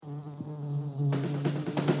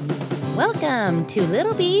Welcome to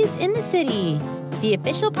Little Bees in the City, the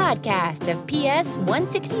official podcast of PS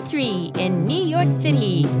 163 in New York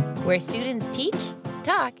City, where students teach,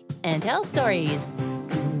 talk, and tell stories.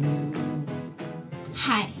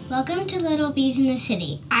 Hi, welcome to Little Bees in the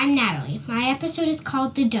City. I'm Natalie. My episode is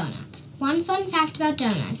called The Donuts. One fun fact about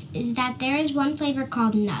donuts is that there is one flavor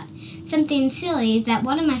called nut. Something silly is that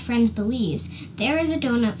one of my friends believes there is a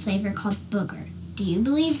donut flavor called booger. Do you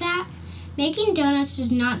believe that? Making donuts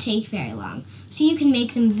does not take very long, so you can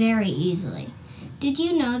make them very easily. Did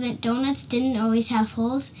you know that donuts didn't always have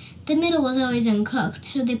holes? The middle was always uncooked,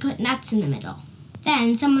 so they put nuts in the middle.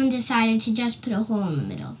 Then someone decided to just put a hole in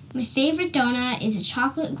the middle. My favorite donut is a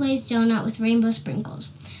chocolate glazed donut with rainbow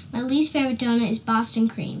sprinkles. My least favorite donut is Boston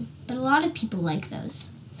cream, but a lot of people like those.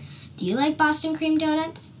 Do you like Boston cream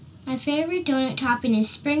donuts? My favorite donut topping is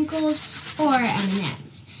sprinkles or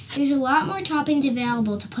M&Ms. There's a lot more toppings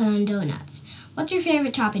available to put on donuts. What's your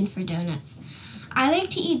favorite topping for donuts? I like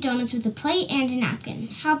to eat donuts with a plate and a napkin.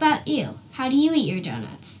 How about you? How do you eat your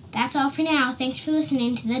donuts? That's all for now. Thanks for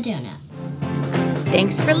listening to The Donut.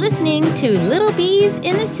 Thanks for listening to Little Bees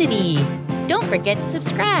in the City. Don't forget to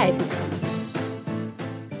subscribe.